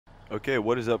Okay,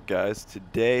 what is up, guys?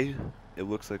 Today, it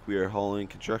looks like we are hauling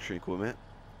construction equipment.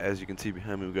 As you can see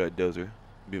behind me, we got a dozer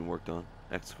being worked on,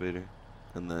 excavator.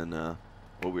 And then,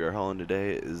 what we are hauling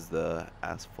today is the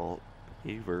asphalt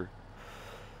paver,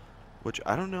 which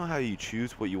I don't know how you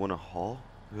choose what you want to haul,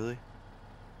 really.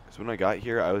 Because when I got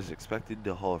here, I was expected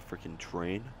to haul a freaking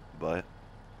train, but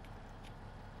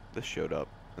this showed up.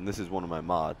 And this is one of my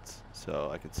mods, so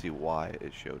I can see why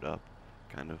it showed up,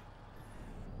 kind of.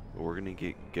 But we're gonna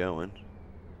get going.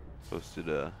 I'm posting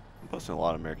a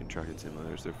lot of American Trucking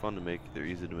Simulators. They're fun to make. They're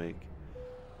easy to make.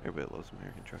 Everybody loves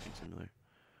American Trucking Simulator,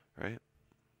 right?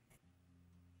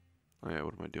 Oh yeah,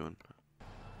 what am I doing?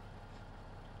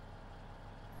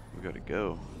 We gotta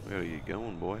go. We gotta get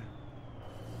going, boy.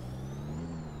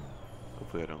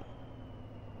 Hopefully I don't.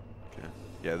 Okay.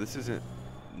 Yeah, this is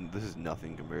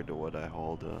nothing compared to what I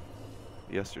hauled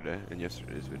yesterday in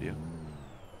yesterday's video.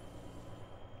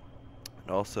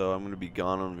 And also, I'm gonna be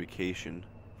gone on vacation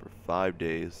for 5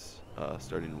 days,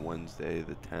 starting Wednesday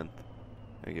the 10th.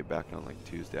 I get back on like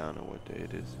Tuesday. I don't know what day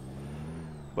it is,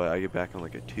 but I get back on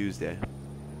like a Tuesday,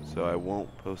 so I won't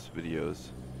post videos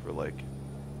for like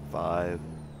 5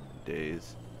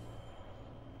 days,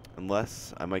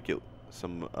 unless I might get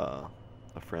a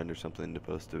friend or something to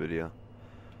post a video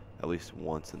at least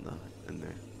once in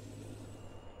there.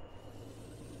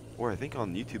 Or I think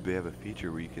on YouTube they have a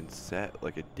feature where you can set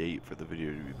like a date for the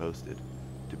video to be posted,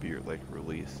 to be like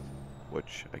released,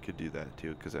 which I could do that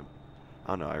too, because I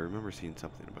don't know, I remember seeing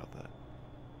something about that.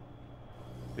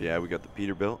 But yeah, we got the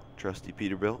Peterbilt, trusty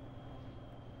Peterbilt,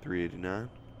 389,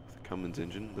 with the Cummins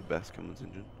engine, the best Cummins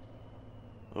engine.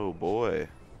 Oh boy,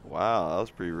 wow, that was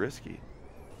pretty risky.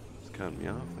 It's cutting me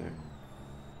off there.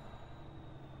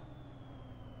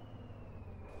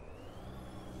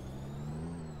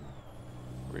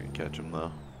 We're gonna catch him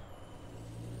though.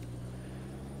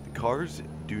 The cars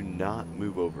do not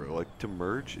move over. Like, to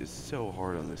merge is so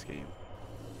hard on this game.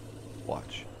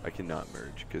 Watch, I cannot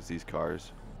merge because these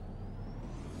cars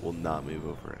will not move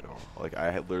over at all. Like,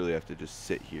 I literally have to just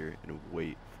sit here and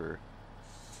wait for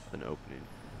an opening.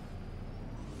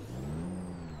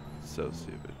 So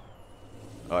stupid.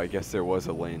 Oh, I guess there was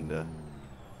a lane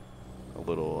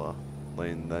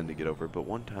lane then to get over, but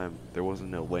one time there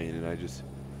wasn't no lane and I just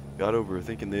got over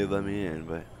thinking they'd let me in,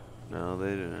 but no,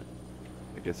 they didn't.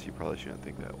 I guess you probably shouldn't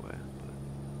think that way.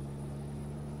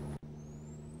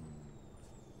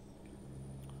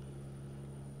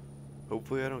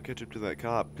 Hopefully I don't catch up to that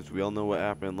cop, because we all know what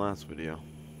happened last video.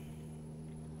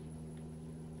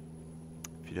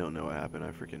 If you don't know what happened,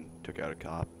 I freaking took out a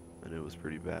cop, and it was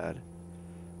pretty bad.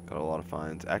 Got a lot of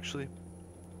fines. Actually,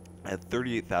 I had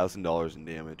 $38,000 in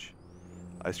damage.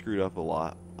 I screwed up a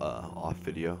lot off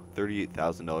video.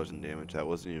 $38,000 in damage. That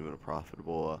wasn't even a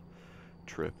profitable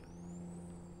trip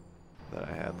that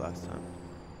I had last time.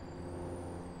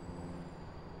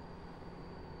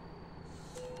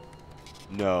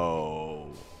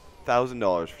 No.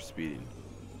 $1,000 for speeding.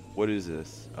 What is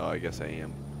this? Oh, I guess I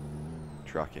am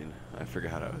trucking. I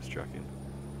forgot I was trucking.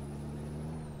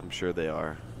 I'm sure they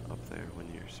are up there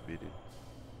when you're speeding.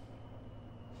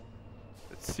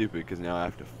 It's stupid because now I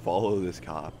have to follow this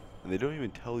cop. And they don't even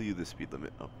tell you the speed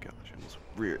limit. Oh gosh, I almost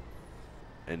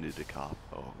rear-ended a cop.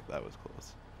 Oh, that was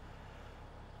close.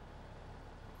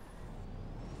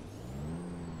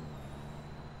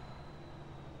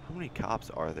 How many cops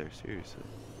are there, seriously?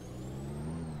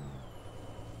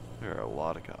 There are a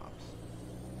lot of cops.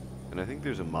 And I think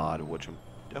there's a mod which I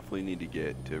definitely need to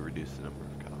get to reduce the number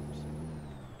of cops.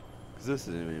 Because this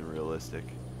isn't even realistic,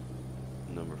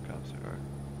 the number of cops there are.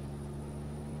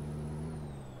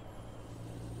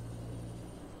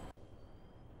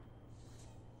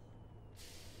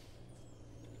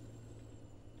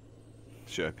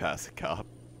 Should I pass a cop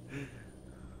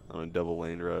on a double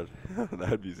lane road?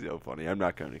 That'd be so funny. I'm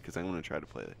not going to, because I'm going to try to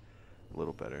play it a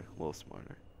little better, a little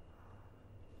smarter.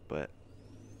 But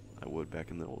I would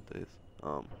back in the old days.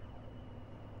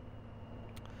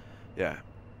 Yeah,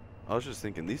 I was just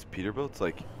thinking, these Peterbilts,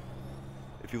 like,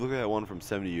 if you look at that one from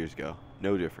 70 years ago,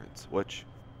 no difference, which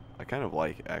I kind of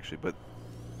like, actually, but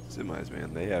semis,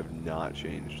 man, they have not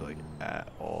changed, like, at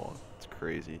all. It's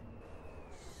crazy.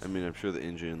 I mean, I'm sure the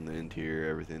engine, the interior,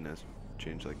 everything has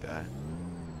changed like that.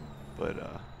 But,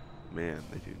 man,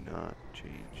 they do not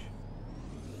change.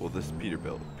 Well, this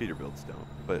Peterbilts don't.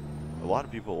 But a lot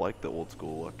of people like the old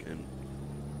school look, and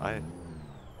I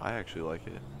actually like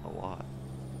it a lot.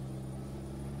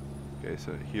 Okay,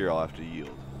 so here I'll have to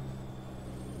yield.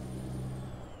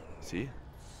 See?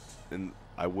 And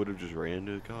I would have just ran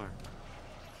into the car.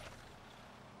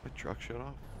 My truck shut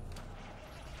off?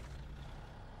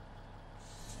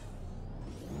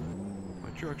 My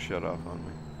truck shut off on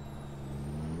me.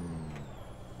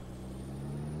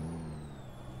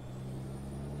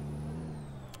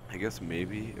 I guess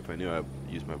maybe if I knew I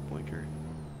used my blinker,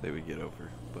 they would get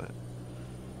over, but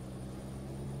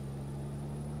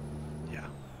yeah.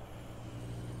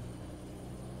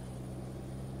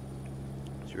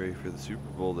 Just ready for the Super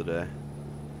Bowl today.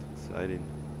 It's exciting.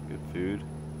 Good food.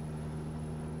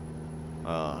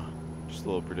 Just a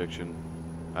little prediction.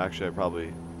 Actually, I probably,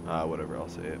 whatever, I'll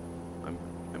say it.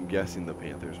 I'm guessing the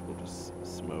Panthers will just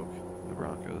smoke the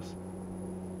Broncos.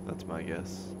 That's my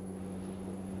guess.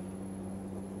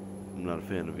 I'm not a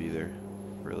fan of either,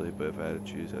 really, but if I had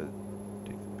to choose, I'd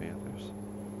take the Panthers.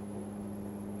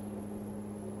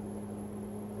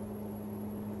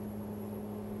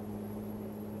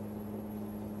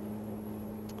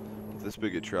 With this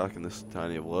big a truck and this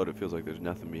tiny of load, it feels like there's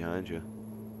nothing behind you.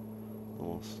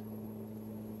 Almost.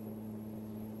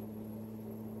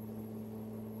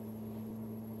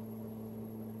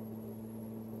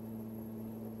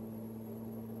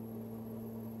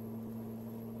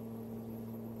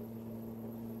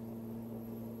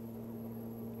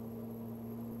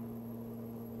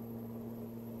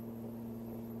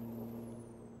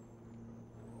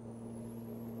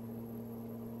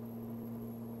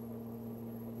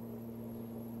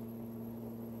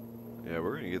 Yeah,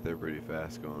 we're gonna get there pretty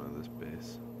fast going on this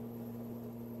base.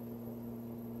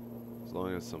 As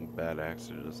long as some bad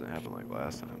accident doesn't happen like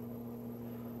last time.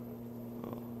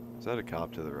 Oh, is that a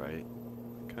cop to the right?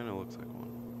 Kinda looks like one.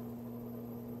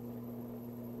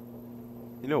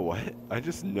 You know what? I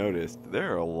just noticed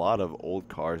there are a lot of old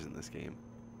cars in this game.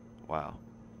 Wow.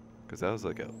 Because that was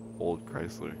like an old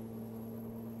Chrysler.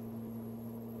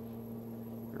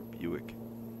 Or Buick.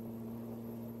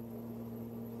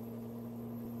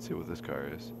 Let's see what this car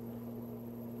is.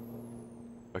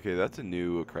 Okay, that's a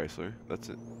new Chrysler.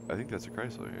 I think that's a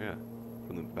Chrysler, yeah.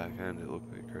 From the back end, it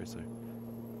looked like a Chrysler.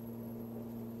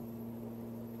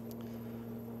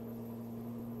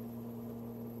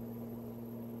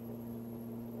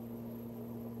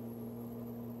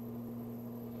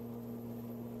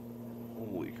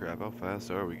 Holy crap, how fast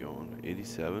are we going?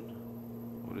 87?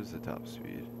 What is the top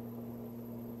speed?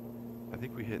 I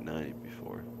think we hit 90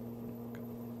 before.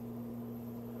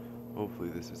 Hopefully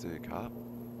this isn't a cop.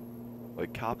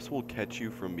 Like, cops will catch you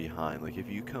from behind. Like, if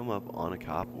you come up on a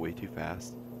cop way too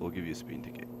fast, they'll give you a speeding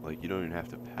ticket. Like, you don't even have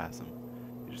to pass them.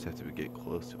 You just have to get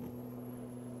close to them.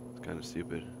 It's kind of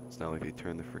stupid. It's not like they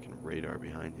turn the freaking radar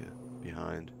behind you.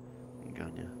 And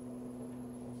gun you.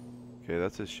 Okay,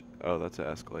 that's that's an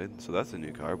Escalade. So that's a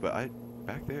new car. But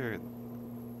back there,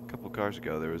 a couple cars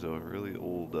ago, there was a really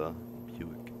old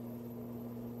Buick.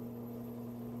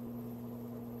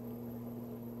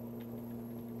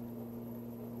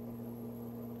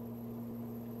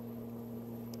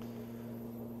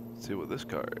 Let's see what this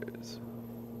car is.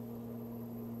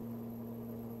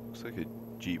 Looks like a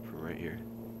Jeep from right here.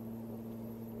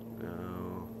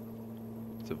 No.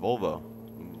 It's a Volvo.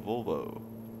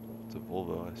 It's a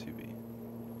Volvo SUV.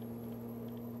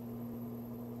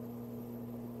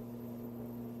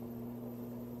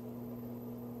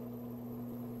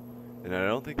 And I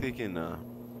don't think they can,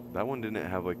 that one didn't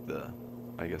have like the,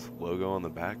 I guess, logo on the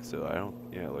back, so I don't,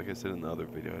 yeah, like I said in the other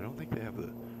video, I don't think they have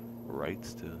the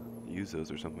rights to use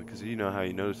those or something, because you know how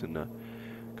you notice in the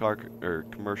car or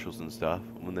commercials and stuff,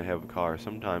 when they have a car,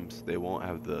 sometimes they won't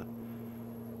have the,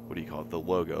 what do you call it, the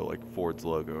logo, like Ford's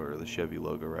logo or the Chevy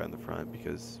logo right in the front,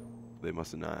 because they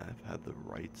must not have had the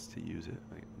rights to use it,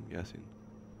 I'm guessing.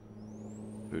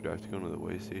 Dude, do I have to go to the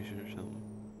way station or something?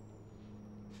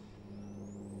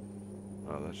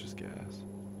 Oh, that's just gas.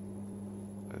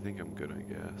 I think I'm good on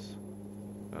gas.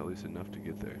 At least enough to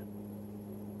get there.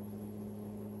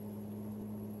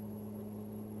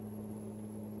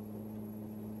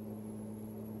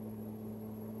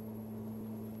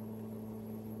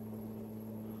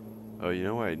 Oh, you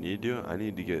know what I need to do? I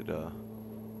need to get, oh,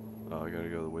 I gotta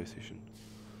go to the way station.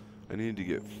 I need to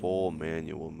get full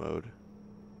manual mode.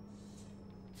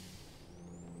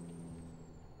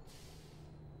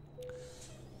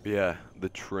 But yeah, the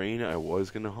train I was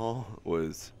gonna haul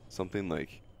was something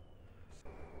like,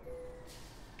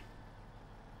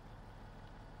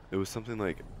 it was something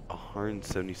like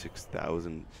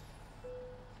 176,000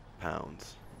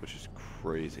 pounds, which is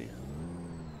crazy.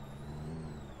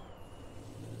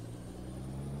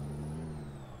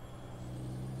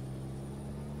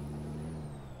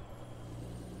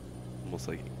 Almost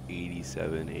like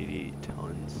 87, 88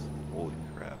 tons. Holy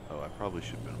crap. Oh, I probably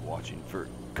should have been watching for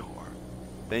a car.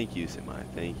 Thank you, Semi.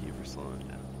 Thank you for slowing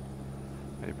down.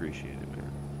 I appreciate it,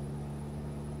 man.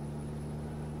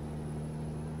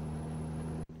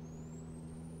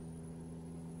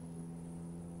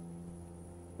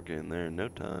 We're getting there in no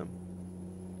time.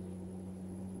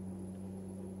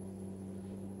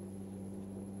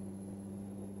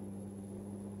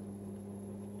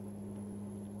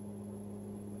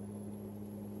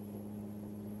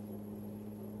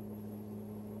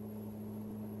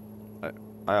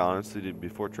 I honestly did,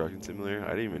 before Trucking Simulator,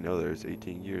 I didn't even know there's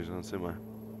 18 gears on a semi.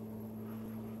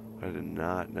 I did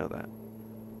not know that.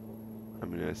 I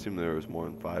mean, I assume there was more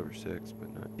than 5 or 6,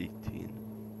 but not 18.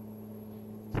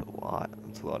 It's a lot.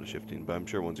 It's a lot of shifting, but I'm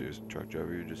sure once you're a truck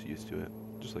driver, you're just used to it,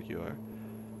 just like you are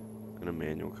in a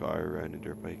manual car, riding a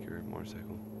dirt bike or a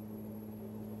motorcycle.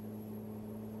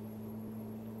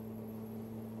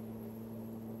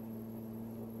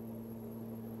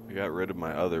 I got rid of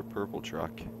my other purple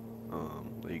truck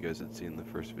that you guys had seen in the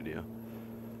first video.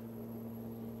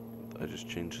 I just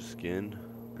changed the skin,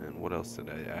 and what else did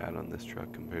I add on this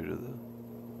truck compared to the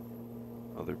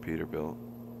other Peterbilt?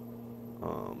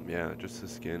 Yeah, just the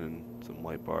skin and some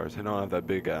light bars. I don't have that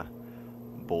big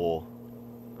bull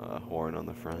horn on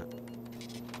the front.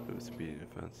 It was speed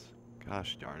defense.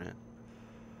 Gosh darn it.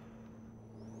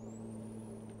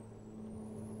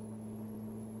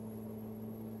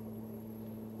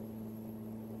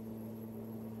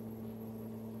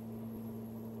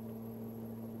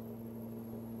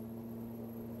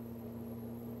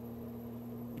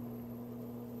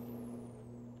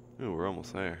 Ooh, we're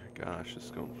almost there. Gosh,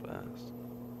 it's going fast.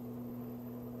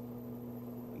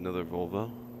 Another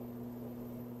Volvo.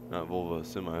 Not Volvo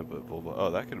semi, but Volvo. Oh,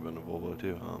 that could have been a Volvo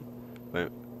too. Wait,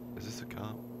 is this a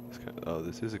cop? Oh,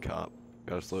 this is a cop.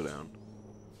 Gotta slow down.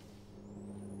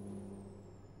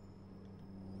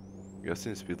 I'm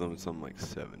guessing the speed limit's something like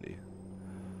 70.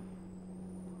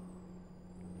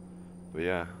 But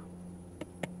yeah,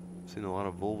 I've seen a lot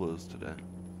of Volvos today.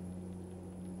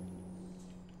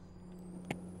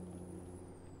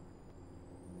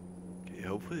 Okay,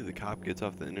 hopefully the cop gets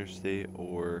off the interstate,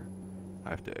 or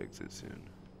I have to exit soon.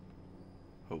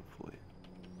 Hopefully.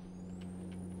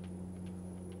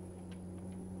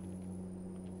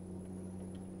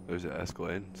 There's an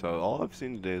Escalade. So all I've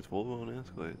seen today is Volvo and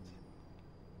Escalades.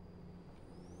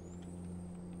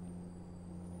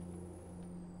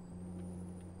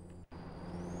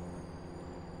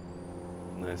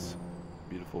 Nice,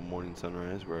 beautiful morning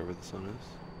sunrise wherever the sun is.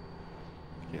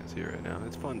 Can't see it right now.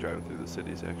 It's fun driving through the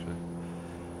cities, actually.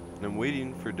 And I'm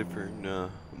waiting for different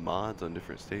mods on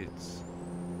different states.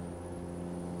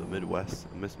 The Midwest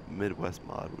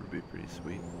mod would be pretty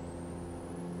sweet.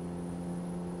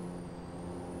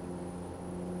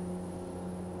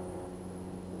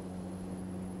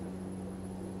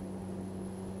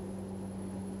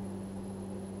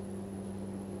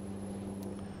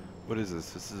 What is this?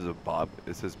 This is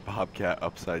it says Bobcat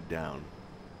upside down.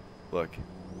 Look.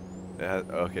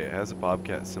 Okay, it has a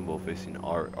Bobcat symbol facing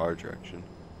our direction.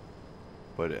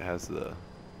 But it has the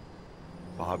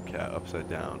Bobcat upside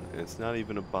down. And it's not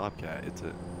even a Bobcat.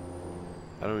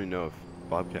 I don't even know if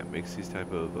Bobcat makes these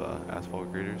type of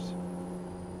asphalt graders.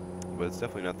 But it's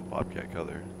definitely not the Bobcat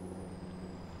color.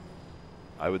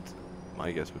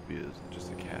 My guess would be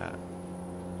just a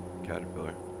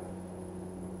caterpillar.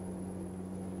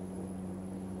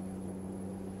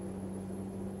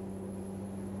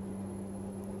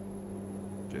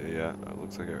 Okay, yeah, it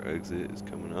looks like our exit is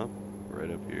coming up,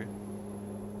 right up here.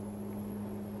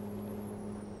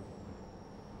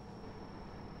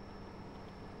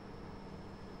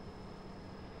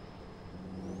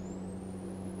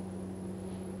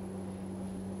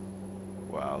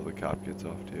 Wow, the cop gets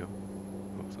off too,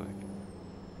 looks like.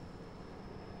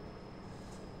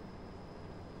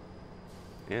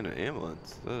 And an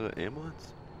ambulance. Is that an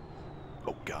ambulance?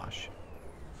 Oh gosh.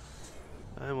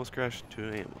 I almost crashed into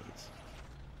an ambulance.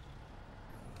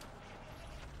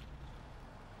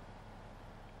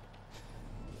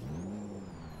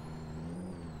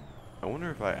 I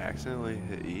wonder if I accidentally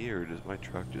hit E, or does my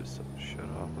truck just shut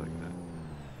off like that?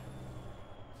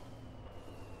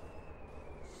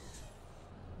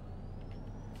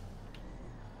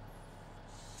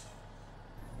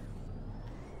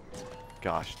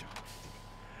 Gosh,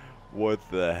 what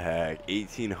the heck?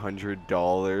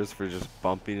 $1,800 for just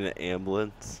bumping an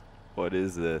ambulance? What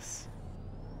is this?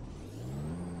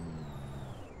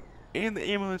 And the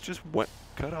ambulance just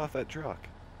cut off that truck.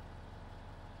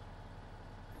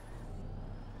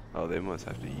 Oh, they must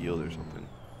have to yield or something.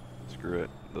 Screw it.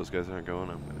 Those guys aren't going,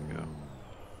 I'm gonna go.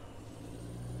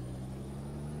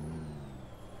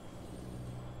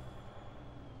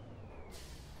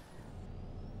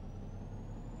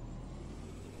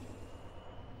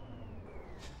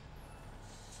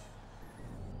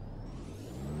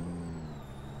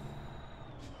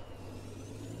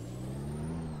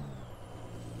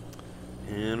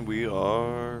 And we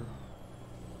are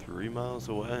 3 miles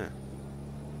away.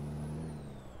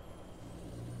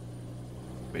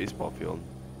 Baseball field.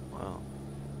 Wow.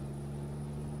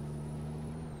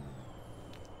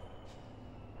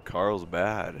 Carl's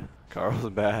bad. Carl's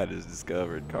bad is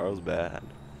discovered. Carl's bad.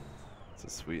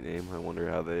 It's a sweet name. I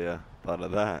wonder how they thought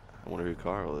of that. I wonder who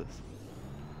Carl is.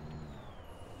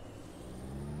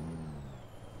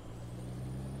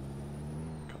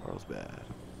 Carl's bad.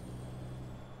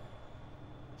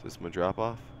 Is this my drop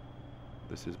off?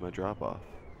 This is my drop off.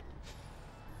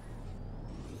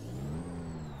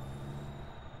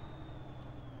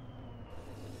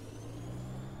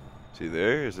 See,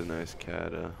 there's a nice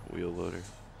cat wheel loader.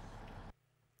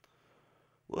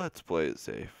 Let's play it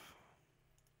safe.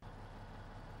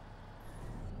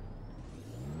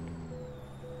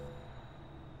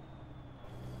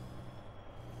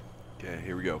 Okay,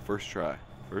 here we go. First try.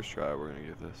 First try, we're gonna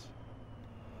get this.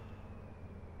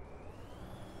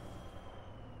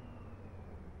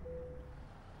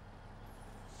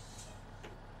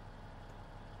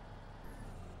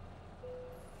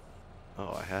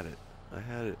 Oh, I had it. I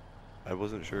had it. I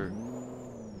wasn't sure.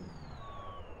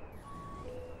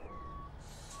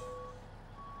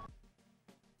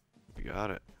 We got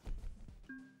it.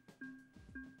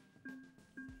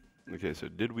 Okay, so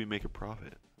did we make a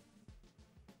profit?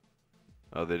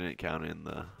 Oh, they didn't count in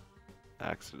the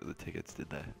accident, the tickets, did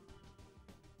they?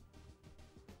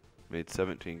 Made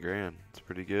 17 grand. It's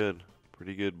pretty good.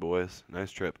 Pretty good, boys. Nice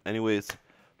trip. Anyways,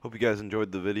 hope you guys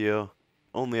enjoyed the video.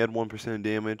 Only had 1%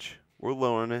 damage. We're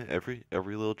lowering it every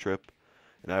little trip.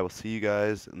 And I will see you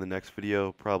guys in the next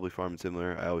video. Probably Farming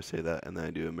Simulator. I always say that, and then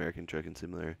I do American Trucking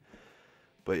Simulator.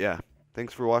 But yeah,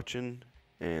 thanks for watching,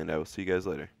 and I will see you guys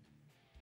later.